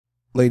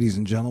Ladies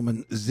and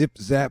gentlemen, zip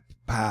zap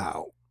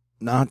pow.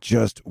 Not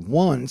just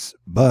once,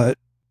 but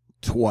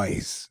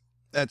twice.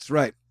 That's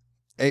right.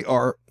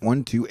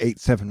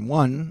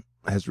 AR12871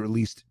 has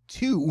released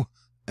 2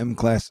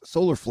 M-class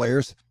solar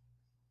flares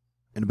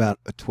in about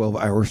a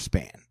 12-hour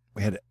span.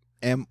 We had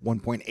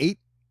M1.8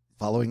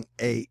 following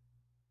a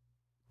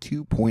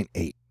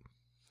 2.8.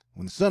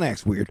 When the sun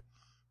acts weird,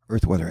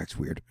 Earth weather acts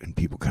weird, and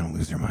people kind of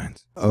lose their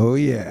minds. Oh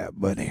yeah,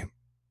 buddy.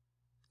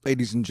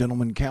 Ladies and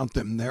gentlemen, count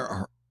them. There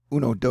are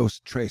 1, 2,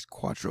 3,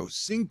 4,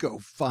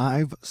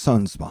 5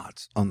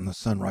 sunspots on the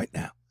sun right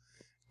now.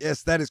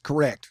 Yes, that is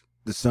correct.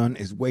 The sun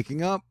is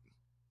waking up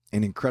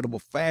in incredible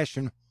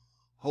fashion, a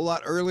whole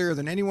lot earlier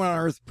than anyone on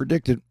Earth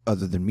predicted,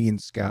 other than me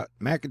and Scott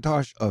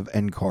McIntosh of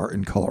NCAR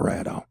in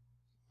Colorado.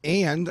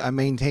 And I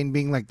maintain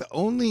being like the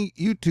only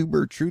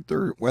YouTuber,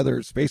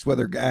 truther, space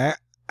weather guy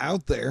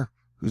out there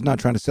who's not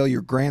trying to sell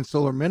your grand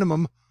solar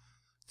minimum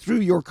through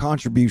your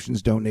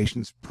contributions,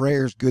 donations,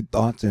 prayers, good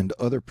thoughts, and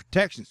other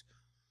protections.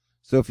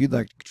 So if you'd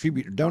like to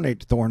contribute or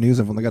donate to THORnews,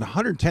 I've only got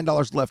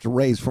 $110 left to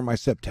raise for my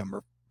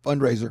September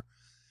fundraiser.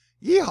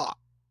 Yeehaw!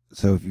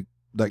 So if you'd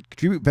like to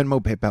contribute,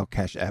 Venmo, PayPal,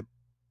 CashApp,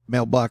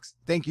 mailbox.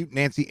 Thank you,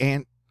 Nancy,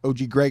 Ann,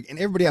 OG Greg, and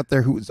everybody out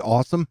there who is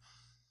awesome.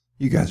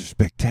 You guys are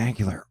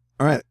spectacular.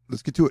 All right,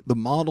 let's get to it. The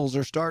models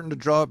are starting to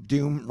draw up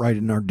doom right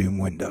in our doom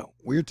window.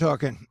 We're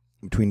talking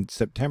between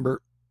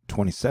September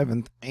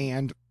 27th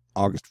and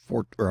August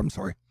 4th, or I'm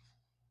sorry.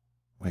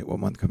 Wait, what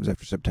month comes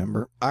after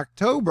September?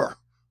 October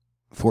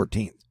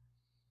 14th.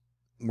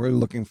 We're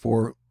looking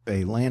for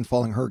a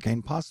landfalling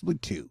hurricane, possibly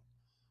 2.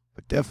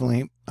 But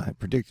definitely, I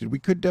predicted we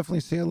could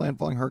definitely see a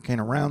landfalling hurricane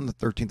around the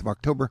 13th of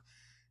October.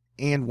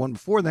 And one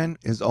before then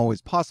is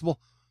always possible.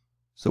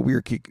 So we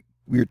are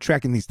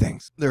tracking these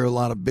things. There are a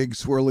lot of big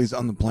swirlies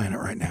on the planet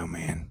right now,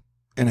 man.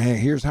 And hey,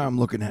 here's how I'm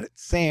looking at it.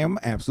 Sam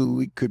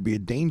absolutely could be a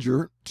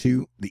danger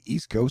to the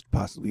East Coast,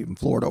 possibly even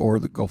Florida or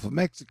the Gulf of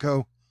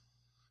Mexico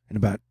in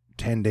about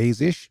 10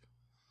 days-ish.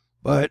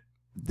 But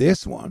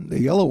this one,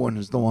 the yellow one,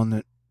 is the one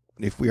that,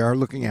 if we are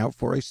looking out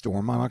for a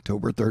storm on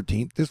October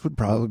 13th, this would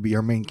probably be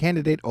our main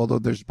candidate, although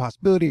there's a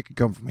possibility it could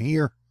come from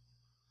here.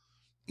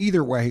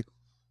 Either way,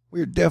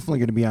 we're definitely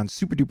going to be on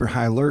super-duper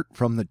high alert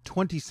from the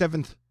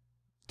 27th,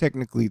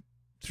 technically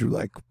through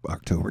like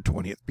October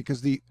 20th,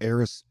 because the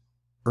Eris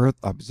Earth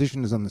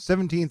opposition is on the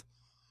 17th.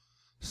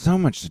 So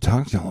much to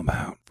talk to y'all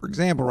about. For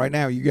example, right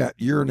now you got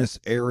Uranus,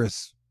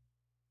 Eris,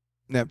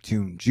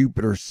 Neptune,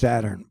 Jupiter,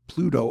 Saturn,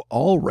 Pluto,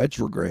 all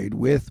retrograde,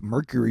 with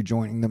Mercury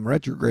joining them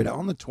retrograde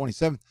on the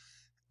 27th.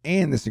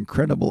 And this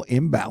incredible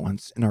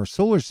imbalance in our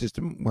solar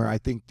system, where I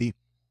think the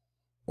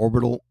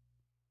orbital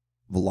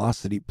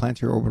velocity,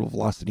 planetary orbital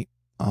velocity,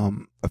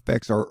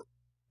 affects our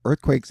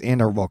earthquakes and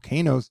our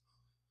volcanoes.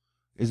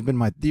 It's been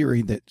my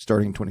theory that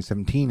starting in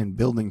 2017 and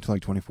building to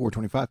like 24,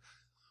 25,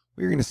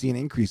 we're going to see an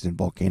increase in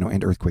volcano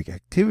and earthquake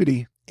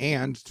activity.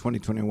 And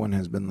 2021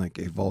 has been like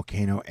a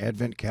volcano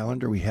advent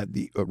calendar. We had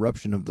the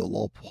eruption of the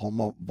La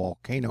Palma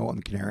volcano on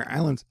the Canary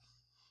Islands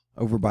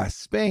over by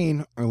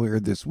Spain earlier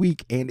this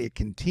week, and it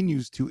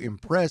continues to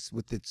impress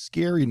with its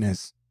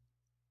scariness.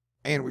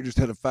 And we just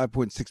had a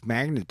 5.6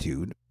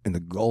 magnitude in the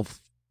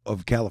Gulf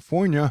of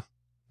California,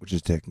 which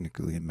is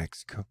technically in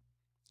Mexico,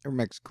 or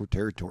Mexico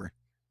territory.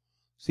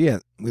 So yeah,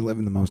 we live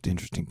in the most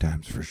interesting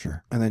times for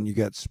sure. And then you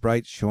got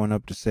sprites showing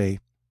up to say,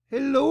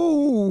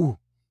 hello!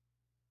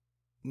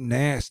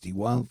 Nasty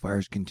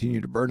wildfires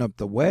continue to burn up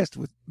the West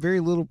with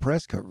very little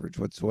press coverage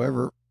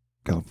whatsoever.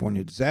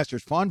 California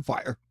disastrous fawn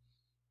fire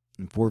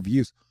in 4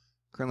 views,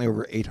 currently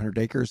over 800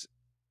 acres,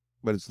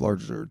 but it's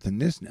larger than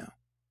this now.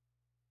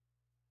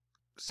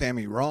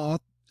 Sammy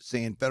Roth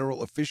saying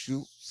federal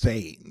officials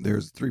say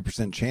there's a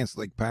 3% chance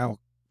Lake Powell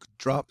could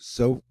drop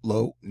so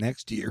low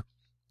next year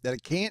that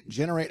it can't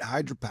generate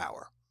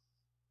hydropower,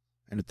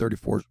 and a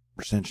 34%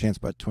 chance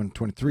by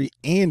 2023.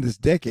 And this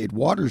decade,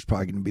 water is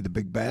probably going to be the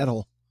big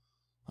battle,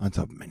 on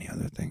top of many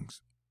other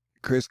things.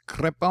 Chris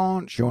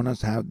Crepon showing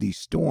us how the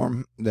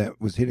storm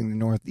that was hitting the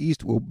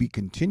Northeast will be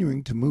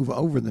continuing to move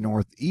over the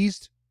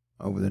Northeast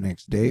over the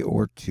next day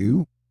or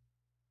 2.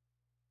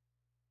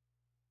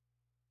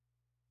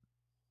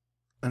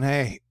 And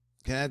hey,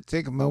 can I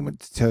take a moment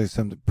to tell you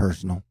something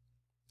personal?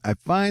 I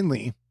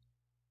finally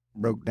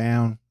broke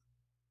down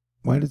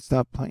why did it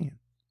stop playing.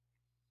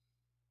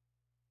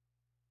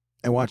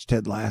 I watched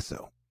Ted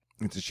Lasso.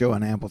 It's a show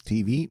on Apple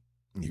TV.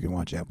 You can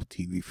watch Apple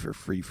TV for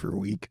free for a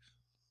week.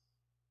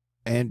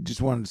 And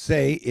just wanted to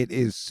say it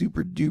is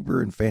super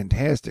duper and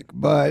fantastic,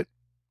 but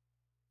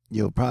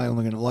you're probably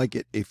only going to like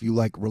it if you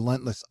like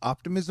relentless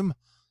optimism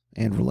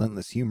and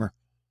relentless humor.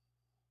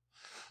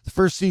 The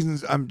first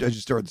season's, I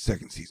just started the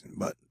second season,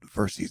 but the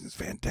first season's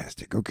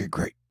fantastic. Okay,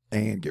 great.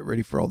 And get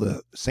ready for all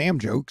the Sam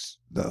jokes,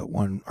 the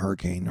one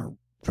hurricane or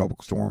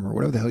tropical storm or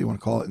whatever the hell you want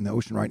to call it in the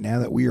ocean right now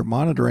that we are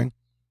monitoring.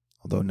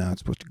 Although now it's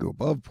supposed to go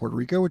above Puerto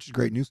Rico, which is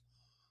great news.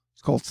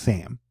 It's called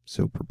Sam,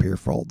 so prepare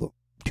for all the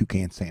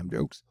Toucan Sam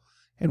jokes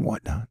and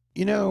whatnot.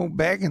 You know,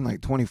 back in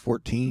like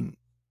 2014,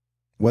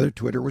 Weather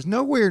Twitter was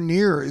nowhere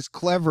near as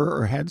clever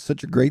or had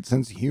such a great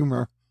sense of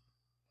humor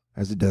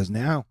as it does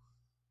now.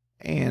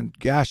 And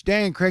gosh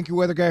dang, Cranky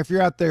Weather Guy, if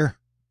you're out there,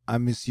 I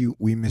miss you,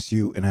 we miss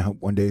you, and I hope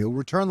one day you'll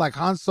return like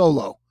Han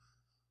Solo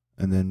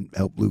and then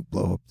help Luke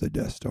blow up the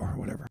Death Star or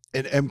whatever.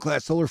 An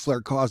M-class solar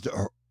flare caused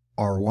a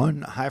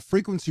R1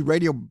 high-frequency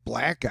radio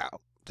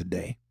blackout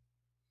today.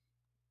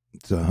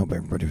 So I hope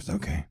everybody was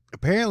okay.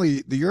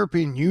 Apparently, the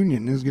European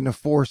Union is going to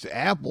force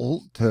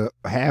Apple to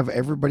have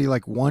everybody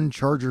like one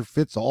charger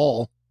fits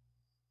all,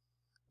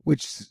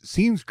 which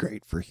seems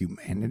great for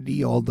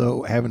humanity,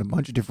 although having a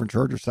bunch of different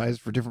charger sizes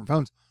for different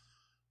phones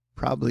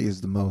probably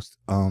is the most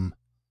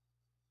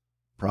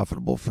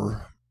profitable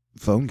for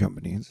phone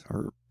companies.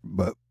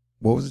 But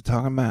what was it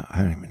talking about?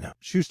 I don't even know.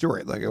 True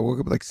story. Like I woke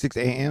up at like 6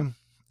 a.m.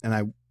 and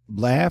I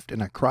laughed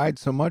and I cried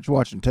so much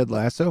watching Ted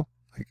Lasso.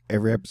 Like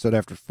every episode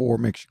after 4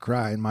 makes you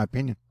cry, in my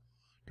opinion,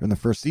 during the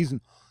first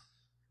season.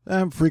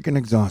 I'm freaking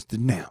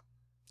exhausted now.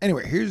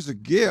 Anyway, here's a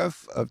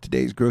gif of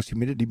today's gross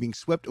humidity being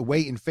swept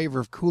away in favor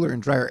of cooler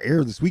and drier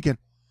air this weekend.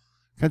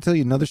 Can I tell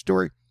you another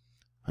story?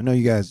 I know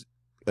you guys,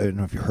 I don't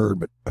know if you heard,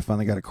 but I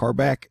finally got a car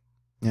back.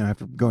 You know,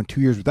 after going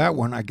 2 years without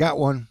one, I got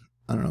one,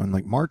 I don't know, in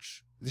like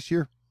March this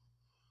year.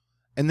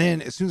 And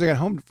then as soon as I got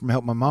home from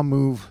helping my mom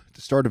move at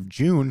the start of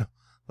June,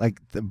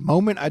 like the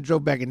moment I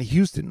drove back into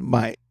Houston,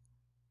 my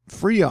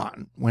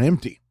Freon went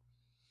empty.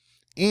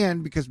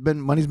 And because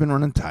money's been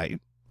running tight,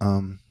 I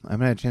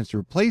haven't had a chance to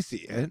replace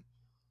it yet.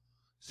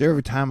 So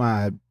every time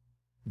I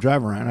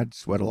drive around, I'd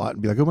sweat a lot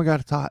and be like, oh my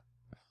God, it's hot.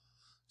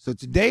 So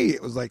today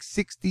it was like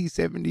 60,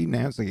 70,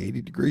 now it's like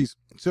 80 degrees.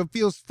 So it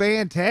feels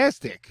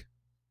fantastic.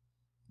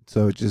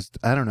 So it just,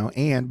 I don't know.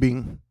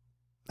 And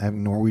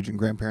having Norwegian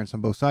grandparents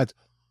on both sides.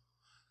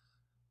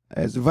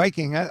 As a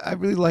Viking, I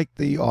really like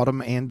the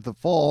autumn and the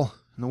fall.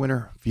 And the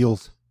winter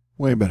feels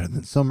way better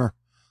than summer.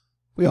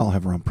 We all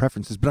have our own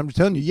preferences, but I'm just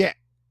telling you, yeah,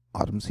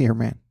 autumn's here,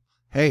 man.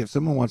 Hey, if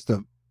someone wants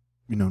to,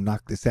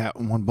 knock this out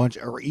in one bunch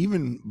or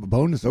even a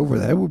bonus over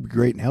that would be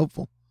great and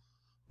helpful.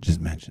 Just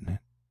mention it.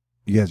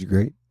 You guys are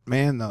great.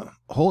 Man, the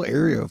whole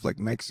area of like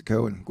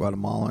Mexico and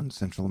Guatemala and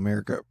Central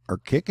America are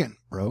kicking,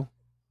 bro.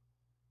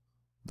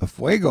 The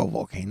Fuego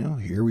volcano,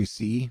 here we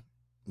see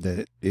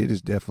that it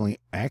is definitely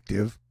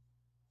active,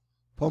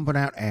 pumping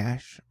out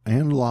ash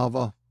and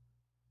lava.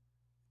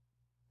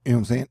 You know what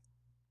I'm saying?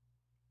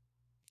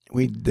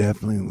 We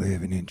definitely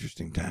live in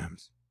interesting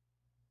times.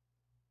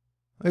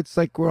 It's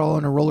like we're all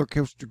on a roller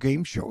coaster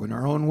game show in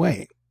our own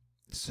way.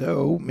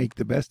 So make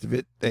the best of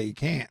it that you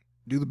can.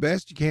 Do the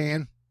best you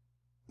can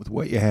with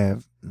what you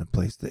have in the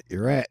place that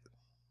you're at.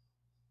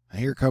 And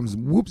here comes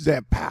whoop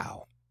zap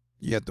pow.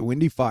 You got the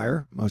Windy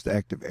Fire. Most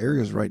active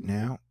areas right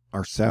now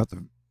are south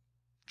of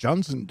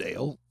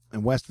Johnsondale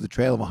and west of the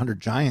Trail of 100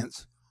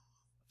 Giants.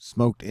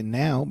 Smoked in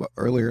now, but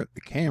earlier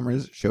the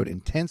cameras showed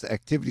intense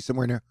activity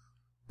somewhere near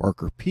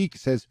Barker Peak.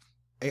 It says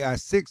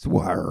AI6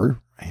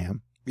 wire.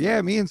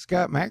 Yeah, me and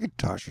Scott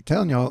McIntosh are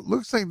telling y'all, it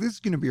looks like this is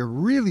going to be a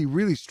really,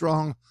 really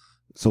strong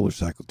solar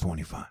cycle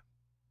 25.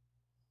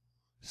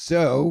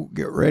 So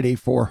get ready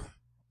for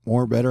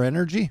more better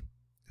energy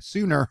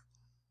sooner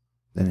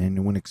than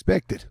anyone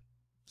expected.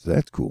 So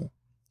that's cool.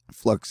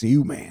 Flux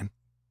you, man.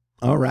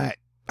 All right,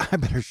 I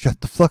better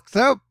shut the flux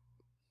up.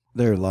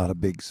 There are a lot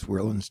of big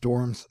swirling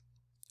storms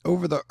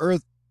over the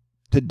earth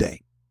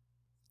today.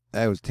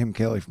 That was Tim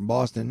Kelly from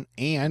Boston,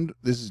 and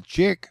this is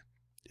Chick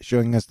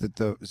showing us that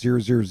the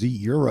 00Z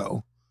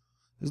Euro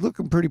is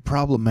looking pretty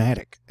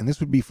problematic. And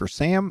this would be for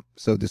Sam,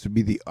 so this would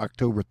be the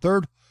October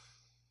 3rd.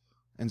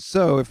 And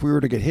so if we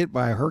were to get hit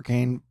by a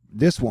hurricane,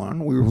 this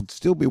one, we would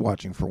still be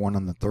watching for one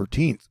on the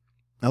 13th.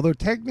 Although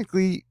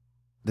technically,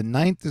 the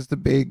 9th is the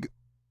big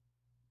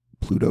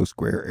Pluto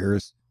square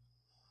Eris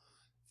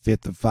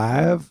 5th of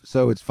 5.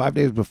 So it's 5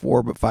 days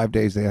before, but 5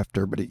 days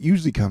after. But it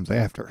usually comes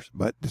after.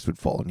 But this would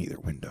fall in either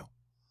window.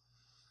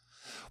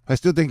 I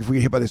still think if we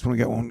get hit by this one, we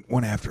got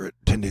one after it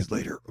 10 days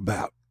later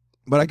about.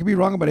 But I could be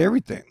wrong about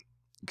everything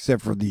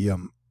except for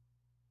the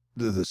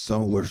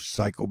solar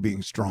cycle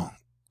being strong.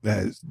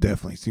 That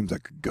definitely seems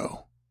like a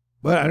go.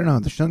 But I don't know.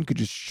 The sun could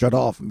just shut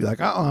off and be like,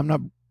 oh, I'm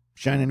not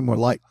shining any more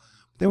light.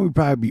 Then we'd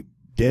probably be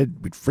dead.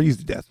 We'd freeze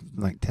to death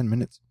in like 10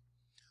 minutes.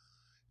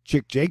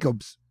 Chick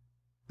Jacobs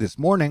this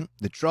morning,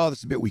 the trough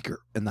is a bit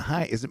weaker and the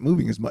high isn't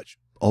moving as much.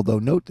 Although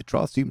note the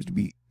trough seems to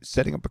be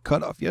setting up a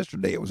cutoff.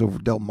 Yesterday it was over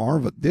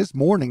Delmarva. This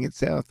morning it's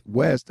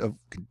southwest of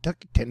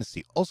Kentucky,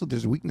 Tennessee. Also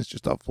there's a weakness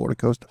just off Florida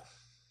coast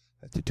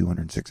at the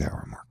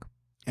 206-hour mark.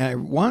 And I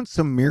want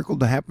some miracle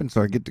to happen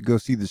so I get to go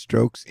see the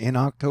Strokes in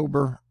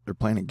October. They're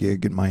playing a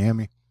gig in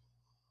Miami.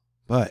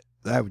 But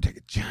that would take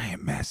a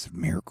giant, massive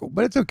miracle.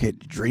 But it's okay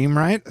to dream,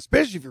 right?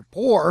 Especially if you're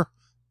poor.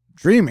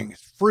 Dreaming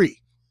is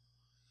free.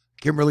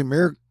 Kimberly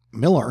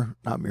Miller,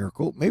 not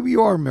Miracle. Maybe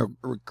you are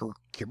Miracle.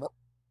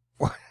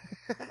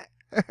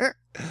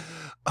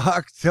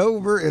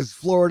 October is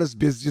Florida's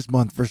busiest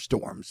month for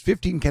storms.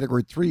 15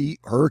 Category 3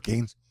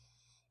 hurricanes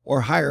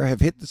or higher have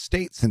hit the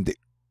state since the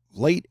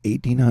late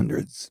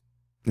 1800s.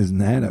 Isn't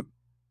that a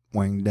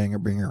wang danger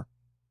bringer?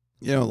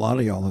 You know, a lot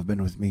of y'all have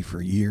been with me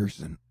for years,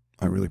 and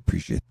I really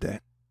appreciate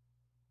that.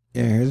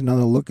 Yeah, here's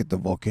another look at the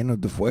Volcano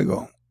de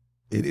Fuego.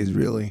 It is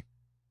really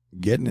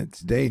getting it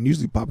today, and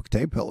usually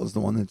Popocatépetl is the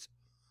one that's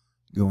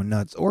going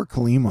nuts. Or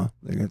Colima.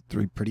 They got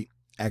 3 pretty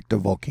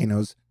active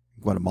volcanoes,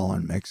 Guatemala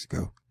and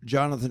Mexico.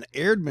 Jonathan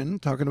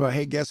Erdman talking about,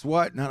 hey, guess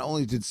what? Not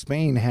only did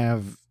Spain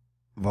have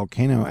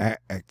volcano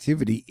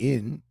activity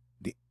in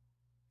the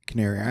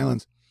Canary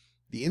Islands,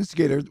 the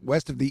instigator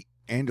west of the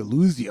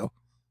Andalusia,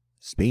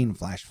 Spain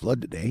flash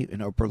flood today,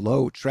 an upper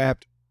low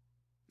trapped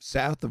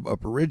south of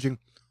upper ridging,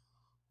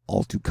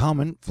 all too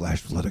common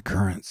flash flood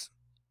occurrence.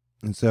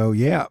 And so,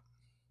 yeah,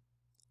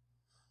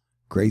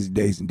 crazy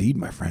days indeed,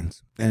 my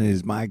friends. And it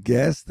is my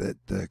guess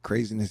that the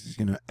craziness is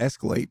going to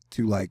escalate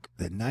to like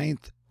the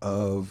 9th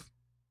of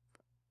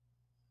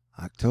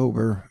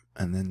October.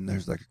 And then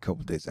there's like a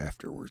couple days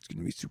after where it's going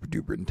to be super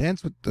duper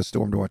intense with the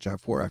storm to watch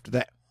out for after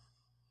that.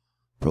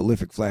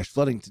 Prolific flash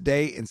flooding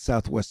today in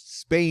southwest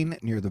Spain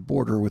near the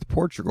border with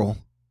Portugal.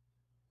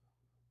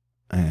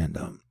 And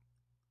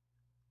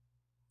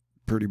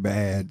pretty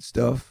bad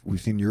stuff. We've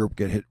seen Europe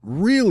get hit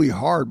really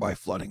hard by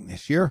flooding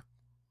this year.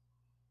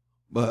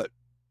 But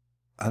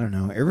I don't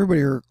know.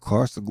 Everybody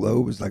across the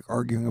globe is like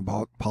arguing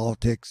about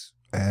politics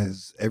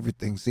as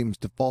everything seems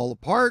to fall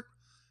apart.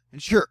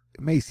 And sure,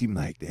 it may seem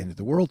like the end of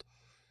the world.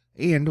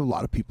 And a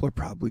lot of people are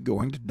probably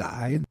going to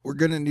die. And we're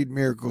going to need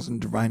miracles and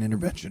divine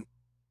intervention.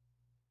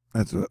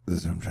 That's what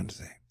I'm trying to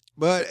say.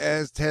 But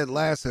as Ted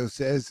Lasso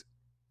says,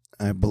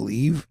 I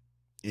believe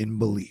in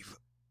belief.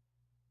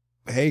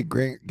 Hey,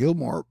 Grant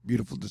Gilmore,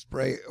 beautiful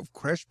display of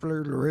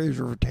crepuscular rays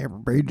over Tampa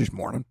Bay this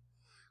morning.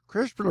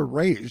 Crepuscular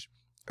rays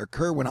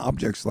occur when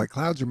objects like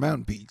clouds or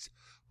mountain peaks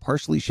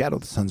partially shadow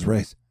the sun's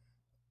rays.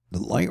 The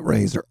light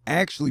rays are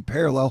actually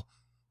parallel,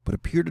 but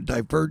appear to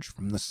diverge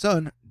from the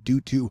sun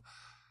due to,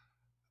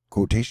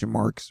 quotation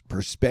marks,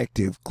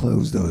 perspective.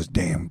 Close those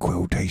damn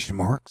quotation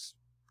marks.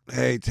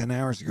 Hey, 10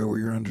 hours ago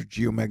we were under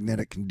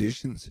geomagnetic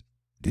conditions.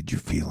 Did you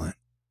feel it?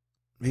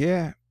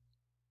 Yeah.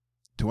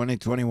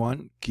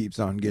 2021 keeps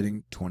on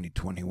getting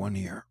 2021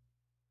 here.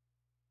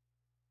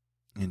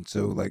 And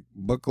so, like,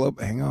 buckle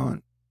up, hang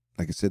on.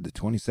 Like I said, the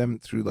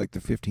 27th through, like, the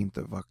 15th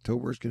of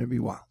October is going to be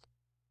wild.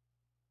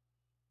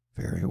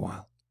 Very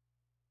wild.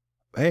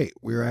 Hey,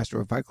 we're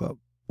Astro Fight Club.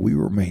 We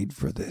were made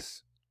for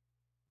this.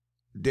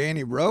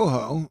 Danny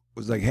Rojo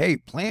was like, hey,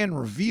 plan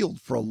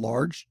revealed for a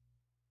large,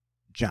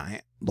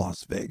 giant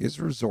Las Vegas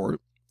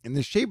resort in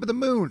the shape of the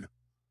moon.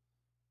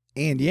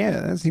 And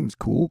yeah, that seems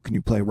cool. Can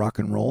you play rock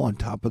and roll on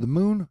top of the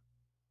moon?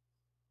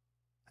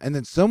 And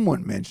then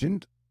someone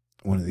mentioned,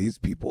 one of these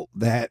people,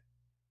 that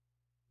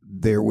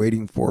they're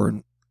waiting for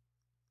an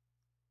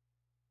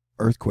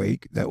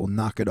earthquake that will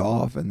knock it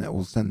off and that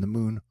will send the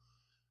moon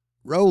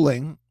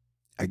rolling.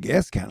 I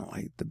guess kind of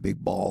like the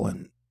big ball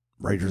in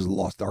Raiders of the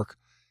Lost Ark.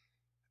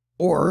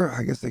 Or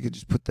I guess they could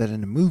just put that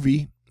in a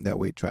movie. That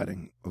way try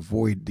to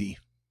avoid the,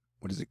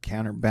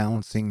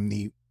 counterbalancing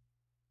the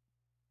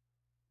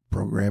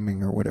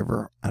programming or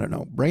whatever. I don't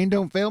know. Brain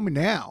don't fail me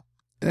now.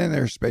 And then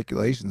there are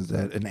speculations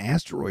that an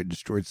asteroid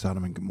destroyed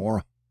Sodom and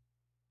Gomorrah.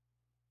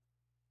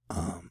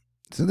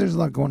 So there's a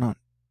lot going on.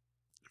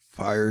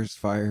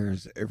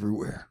 Fires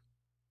everywhere.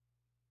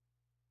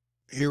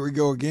 Here we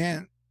go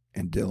again.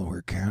 In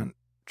Delaware County,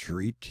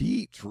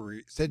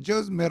 said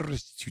Joseph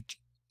Massachusetts,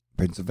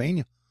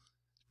 Pennsylvania,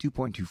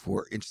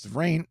 2.24 inches of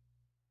rain.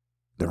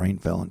 The rain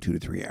fell in 2 to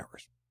 3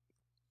 hours.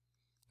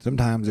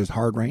 Sometimes there's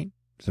hard rain.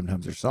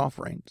 Sometimes there's soft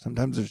rain.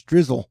 Sometimes there's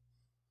drizzle.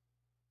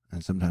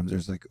 And sometimes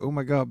there's like, oh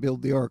my God,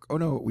 build the ark. Oh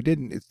no, we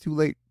didn't. It's too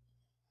late.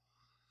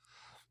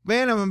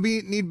 Man, I'm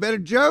going to need better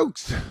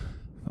jokes.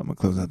 I'm going to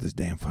close out this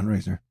damn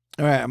fundraiser.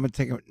 All right, I'm going to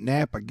take a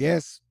nap, I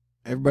guess.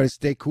 Everybody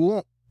stay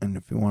cool. And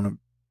if you want to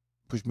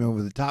push me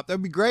over the top,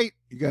 that'd be great.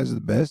 You guys are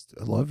the best.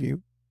 I love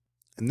you.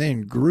 And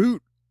then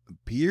Groot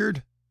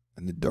appeared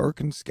in the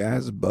darkened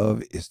skies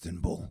above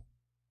Istanbul.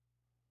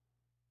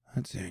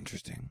 That's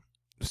interesting.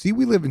 See,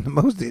 we live in the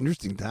most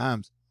interesting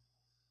times.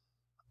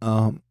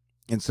 And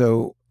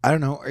so, I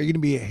don't know. Are you going to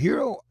be a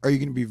hero? Are you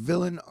going to be a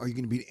villain? Are you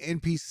going to be an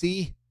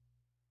NPC?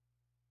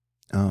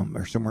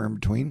 Or somewhere in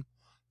between?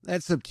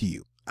 That's up to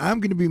you. I'm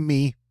going to be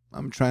me.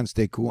 I'm going to try and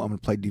stay cool. I'm going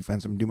to play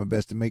defense. I'm going to do my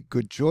best to make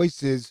good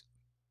choices.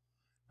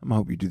 I'm going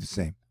to hope you do the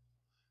same.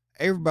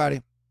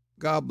 Everybody,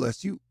 God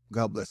bless you.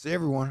 God bless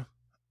everyone.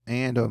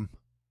 And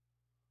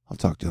I'll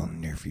talk to you in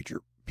the near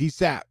future.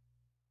 Peace out.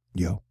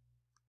 Yo.